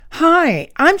Hi,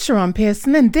 I'm Sharon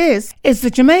Pearson and this is the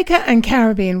Jamaica and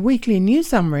Caribbean Weekly News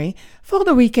Summary for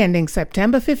the week ending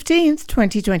September 15th,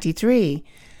 2023.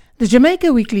 The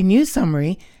Jamaica Weekly News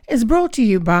Summary is brought to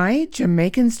you by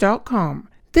Jamaicans.com.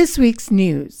 This week's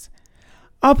news.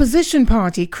 Opposition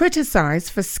party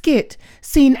criticized for skit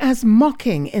seen as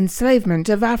mocking enslavement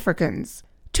of Africans.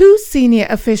 Two senior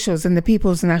officials in the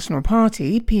People's National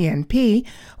Party, PNP,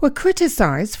 were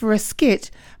criticized for a skit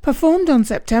performed on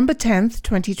September 10,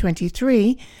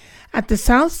 2023, at the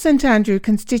South St Andrew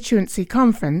Constituency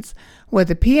Conference, where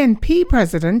the PNP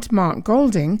President, Mark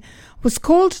Golding, was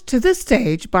called to the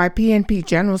stage by PNP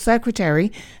General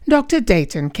Secretary Dr.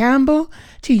 Dayton Campbell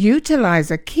to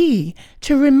utilize a key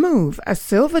to remove a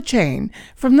silver chain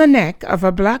from the neck of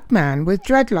a black man with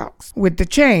dreadlocks, with the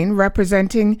chain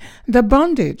representing the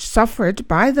bondage suffered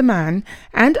by the man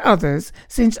and others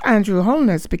since Andrew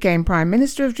Holness became Prime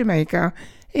Minister of Jamaica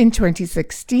in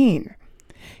 2016.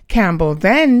 Campbell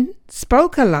then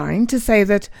spoke a line to say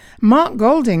that Mark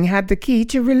Golding had the key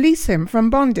to release him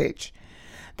from bondage.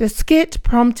 The skit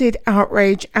prompted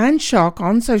outrage and shock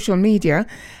on social media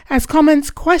as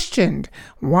comments questioned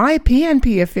why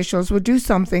PNP officials would do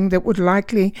something that would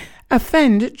likely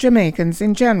offend Jamaicans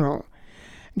in general.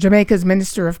 Jamaica's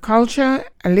Minister of Culture,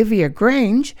 Olivia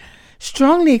Grange,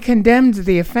 strongly condemned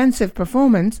the offensive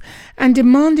performance and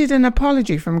demanded an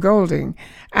apology from Golding,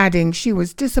 adding she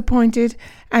was disappointed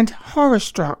and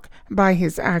horror-struck by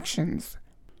his actions.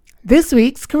 This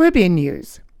week's Caribbean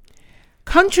news.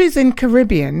 Countries in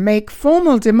Caribbean make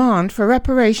formal demand for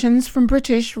reparations from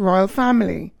British royal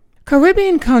family.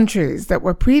 Caribbean countries that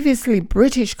were previously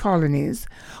British colonies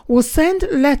will send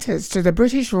letters to the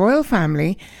British royal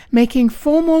family making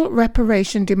formal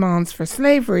reparation demands for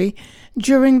slavery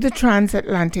during the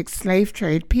transatlantic slave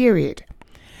trade period.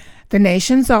 The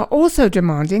nations are also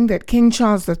demanding that King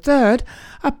Charles III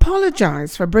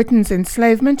apologize for Britain's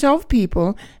enslavement of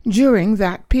people during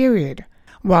that period.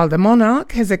 While the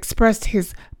monarch has expressed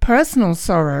his personal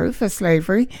sorrow for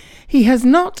slavery, he has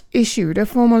not issued a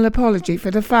formal apology for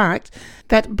the fact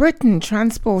that Britain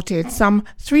transported some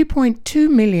 3.2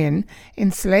 million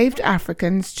enslaved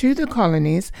Africans to the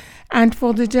colonies and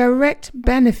for the direct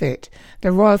benefit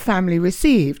the royal family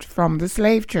received from the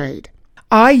slave trade.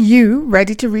 Are you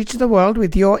ready to reach the world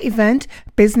with your event,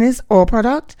 business, or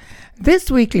product? This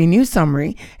weekly news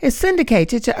summary is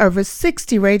syndicated to over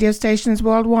 60 radio stations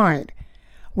worldwide.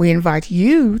 We invite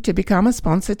you to become a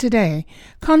sponsor today.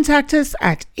 Contact us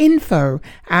at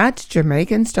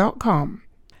info@jamaicans.com.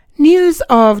 News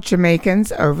of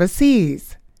Jamaicans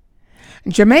overseas.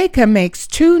 Jamaica makes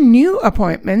 2 new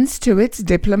appointments to its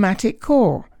diplomatic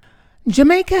corps.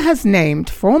 Jamaica has named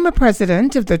former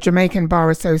president of the Jamaican Bar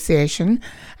Association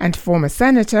and former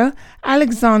Senator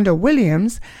Alexander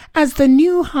Williams as the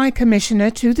new High Commissioner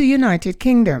to the United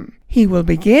Kingdom. He will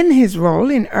begin his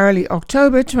role in early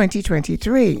October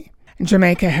 2023.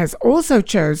 Jamaica has also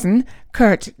chosen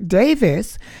Kurt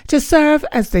Davis to serve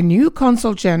as the new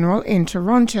Consul General in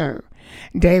Toronto.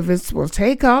 Davis will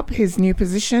take up his new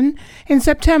position in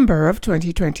September of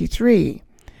 2023.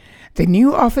 The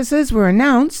new officers were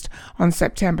announced on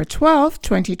September 12,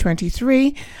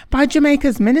 2023, by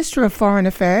Jamaica's Minister of Foreign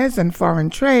Affairs and Foreign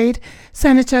Trade,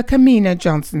 Senator Kamina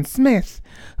Johnson-Smith,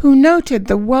 who noted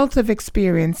the wealth of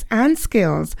experience and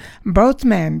skills both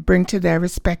men bring to their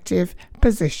respective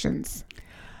positions.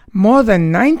 More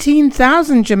than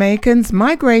 19,000 Jamaicans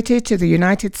migrated to the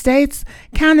United States,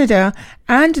 Canada,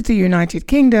 and the United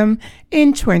Kingdom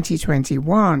in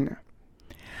 2021.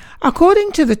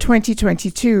 According to the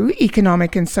 2022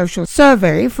 Economic and Social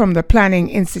Survey from the Planning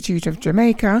Institute of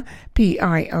Jamaica,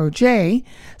 PIOJ,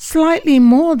 slightly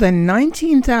more than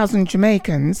 19,000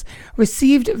 Jamaicans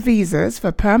received visas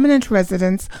for permanent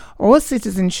residence or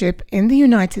citizenship in the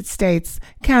United States,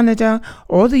 Canada,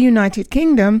 or the United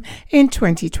Kingdom in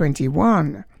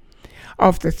 2021.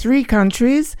 Of the 3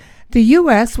 countries, the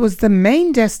U.S. was the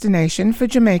main destination for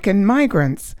Jamaican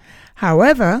migrants.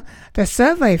 However, the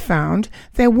survey found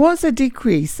there was a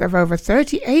decrease of over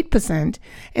 38%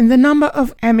 in the number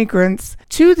of emigrants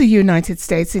to the United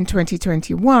States in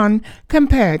 2021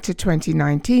 compared to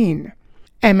 2019.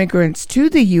 Emigrants to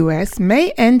the U.S.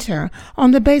 may enter on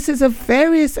the basis of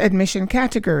various admission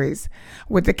categories,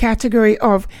 with the category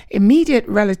of immediate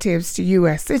relatives to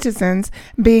U.S. citizens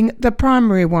being the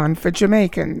primary one for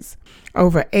Jamaicans.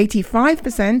 Over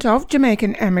 85% of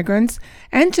Jamaican immigrants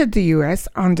entered the U.S.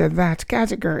 under that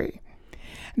category.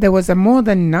 There was a more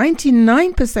than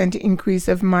 99% increase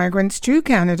of migrants to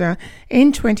Canada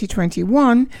in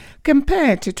 2021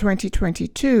 compared to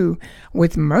 2022,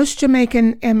 with most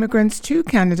Jamaican immigrants to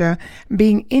Canada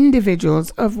being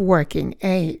individuals of working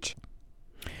age.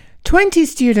 20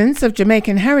 students of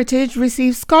Jamaican heritage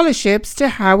receive scholarships to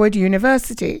Howard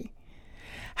University.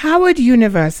 Howard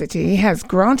University has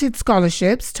granted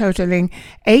scholarships totaling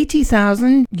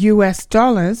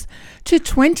 $80,000 to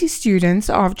 20 students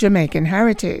of Jamaican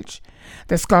heritage.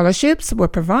 The scholarships were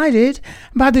provided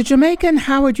by the Jamaican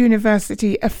Howard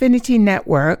University Affinity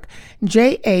Network,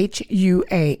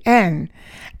 JHUAN,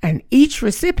 and each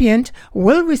recipient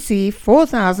will receive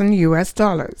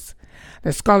 $4,000.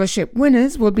 The scholarship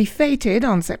winners will be feted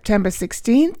on September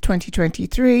 16,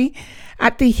 2023,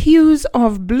 at the Hues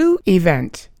of Blue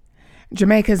event.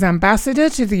 Jamaica's ambassador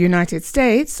to the United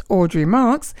States, Audrey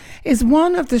Marks, is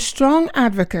one of the strong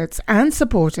advocates and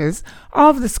supporters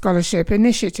of the scholarship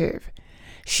initiative.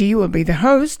 She will be the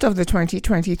host of the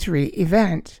 2023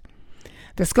 event.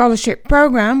 The scholarship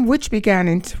program, which began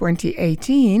in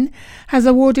 2018, has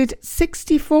awarded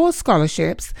 64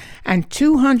 scholarships and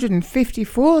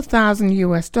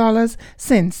 $254,000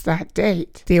 since that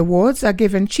date. The awards are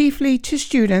given chiefly to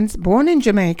students born in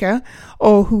Jamaica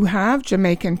or who have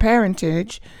Jamaican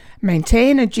parentage,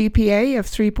 maintain a GPA of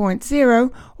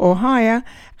 3.0 or higher,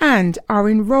 and are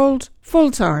enrolled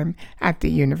full-time at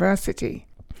the university.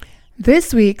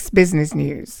 This week's business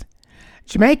news.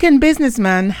 Jamaican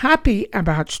businessman happy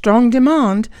about strong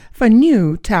demand for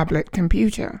new tablet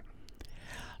computer.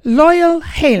 Loyal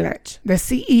Haylett, the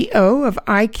CEO of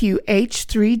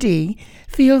IQH3D,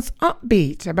 feels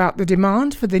upbeat about the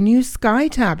demand for the new Sky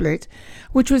tablet,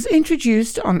 which was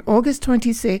introduced on August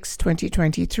 26,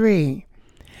 2023.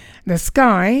 The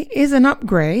Sky is an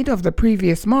upgrade of the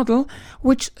previous model,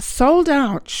 which sold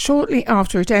out shortly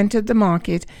after it entered the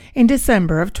market in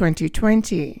December of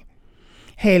 2020.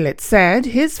 Haylett said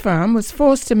his firm was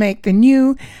forced to make the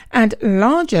new and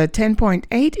larger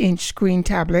 10.8-inch screen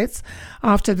tablets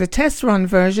after the test run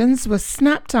versions were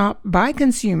snapped up by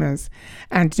consumers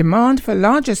and demand for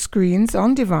larger screens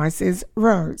on devices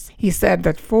rose. He said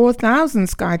that 4,000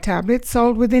 Sky tablets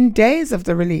sold within days of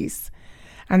the release,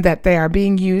 and that they are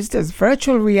being used as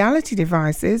virtual reality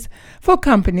devices for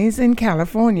companies in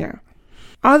California.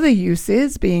 Other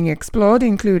uses being explored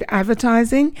include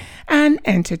advertising and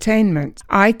entertainment.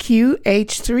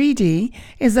 IQH3D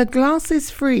is a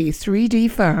glasses-free 3D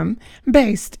firm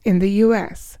based in the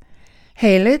U.S.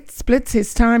 Haylett splits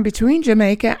his time between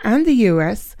Jamaica and the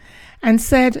U.S. and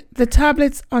said the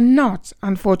tablets are not,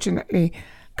 unfortunately,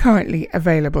 currently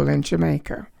available in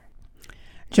Jamaica.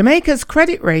 Jamaica's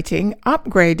credit rating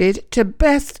upgraded to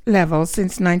best level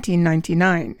since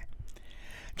 1999.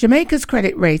 Jamaica's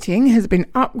credit rating has been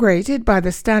upgraded by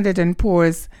the Standard &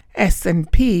 Poor's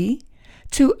S&P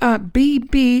to a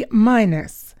BB-,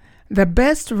 the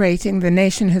best rating the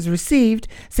nation has received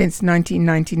since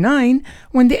 1999,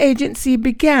 when the agency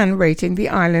began rating the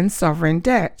island's sovereign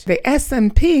debt. The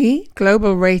S&P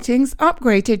Global Ratings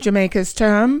upgraded Jamaica's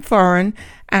term, foreign,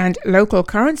 and local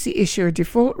currency issuer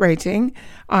default rating,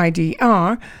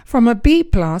 IDR, from a B+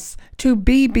 to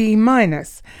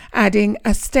BB-, adding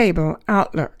a stable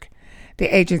outlook.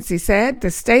 The agency said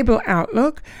the stable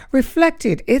outlook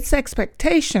reflected its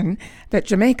expectation that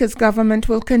Jamaica's government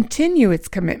will continue its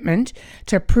commitment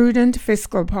to prudent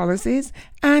fiscal policies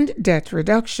and debt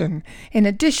reduction, in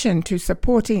addition to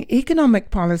supporting economic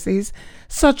policies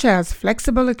such as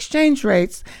flexible exchange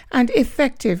rates and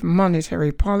effective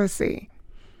monetary policy.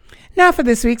 Now for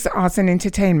this week's arts and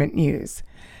entertainment news.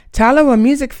 Taloa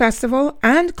Music Festival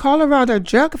and Colorado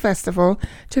Jug Festival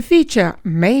to feature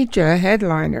major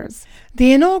headliners.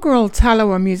 The inaugural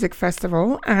Taloa Music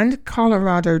Festival and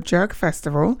Colorado Jug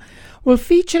Festival will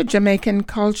feature Jamaican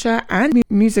culture and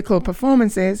musical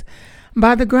performances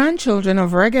by the grandchildren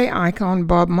of reggae icon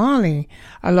Bob Marley,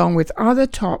 along with other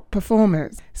top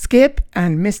performers. Skip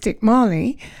and Mystic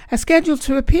Marley are scheduled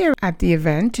to appear at the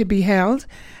event, to be held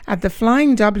at the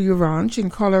Flying W Ranch in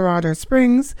Colorado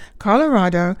Springs,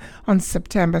 Colorado on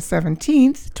September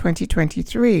 17,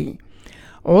 2023.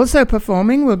 Also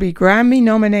performing will be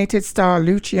Grammy-nominated star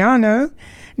Luciano,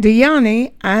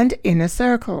 Diani, and Inner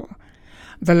Circle.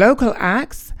 The local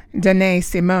acts, Danae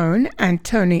Simone and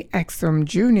Tony Exum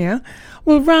Jr.,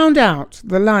 will round out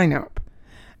the lineup.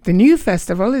 The new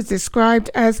festival is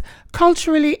described as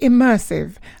culturally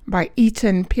immersive by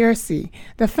Ethan Piercy,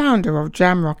 the founder of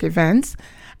Jamrock Events,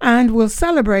 and will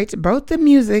celebrate both the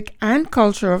music and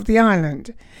culture of the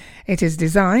island. It is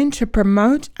designed to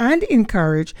promote and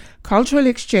encourage cultural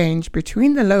exchange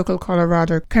between the local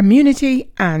Colorado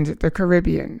community and the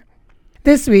Caribbean.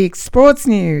 This week's sports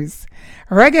news.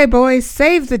 Reggae Boys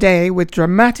saved the day with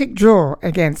dramatic draw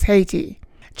against Haiti.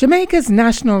 Jamaica's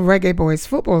national Reggae Boys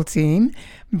football team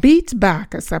beat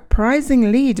back a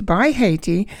surprising lead by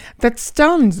Haiti that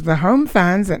stunned the home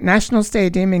fans at National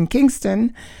Stadium in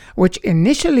Kingston, which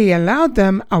initially allowed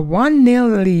them a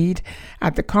 1-0 lead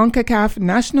at the CONCACAF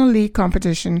National League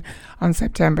competition on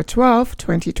September 12,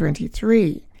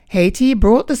 2023. Haiti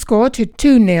brought the score to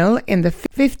 2-0 in the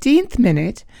 15th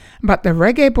minute, but the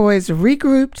Reggae Boys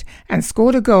regrouped and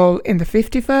scored a goal in the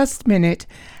 51st minute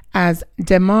as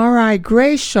Demarai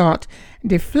Gray's shot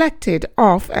deflected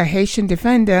off a Haitian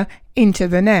defender into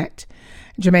the net.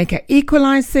 Jamaica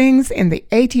equalized things in the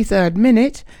 83rd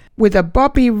minute with a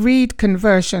Bobby Reed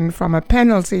conversion from a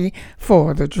penalty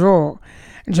for the draw.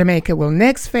 Jamaica will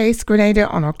next face Grenada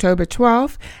on October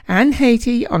 12th and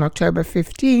Haiti on October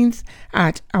 15th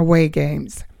at away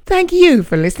games. Thank you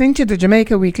for listening to the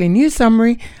Jamaica Weekly News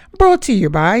Summary, brought to you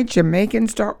by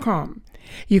Jamaicans.com.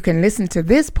 You can listen to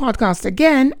this podcast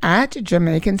again at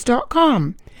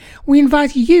Jamaicans.com. We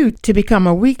invite you to become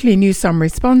a Weekly News Summary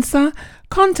sponsor.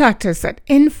 Contact us at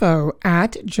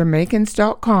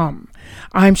info@Jamaicans.com.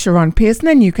 I'm Sharon Pearson,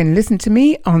 and you can listen to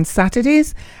me on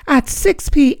Saturdays at 6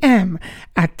 p.m.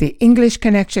 at the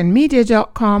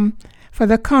EnglishConnectionMedia.com for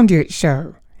The Conduit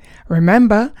Show.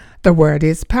 Remember, the word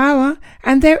is power,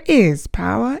 and there is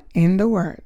power in the word.